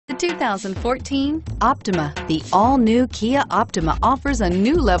The 2014 Optima. The all-new Kia Optima offers a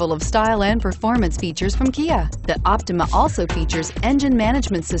new level of style and performance features from Kia. The Optima also features engine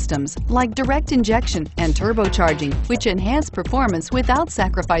management systems like direct injection and turbocharging, which enhance performance without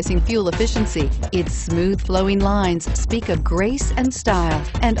sacrificing fuel efficiency. Its smooth flowing lines speak of grace and style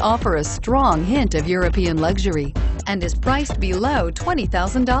and offer a strong hint of European luxury, and is priced below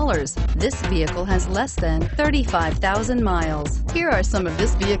 $20,000. This vehicle has less than 35,000 miles. Here are some of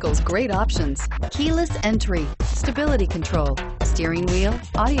this vehicle's great options: keyless entry, stability control, steering wheel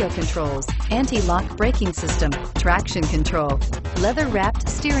audio controls, anti-lock braking system, traction control, leather-wrapped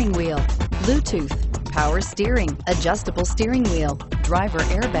steering wheel, Bluetooth, power steering, adjustable steering wheel, driver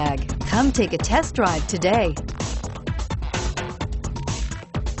airbag. Come take a test drive today.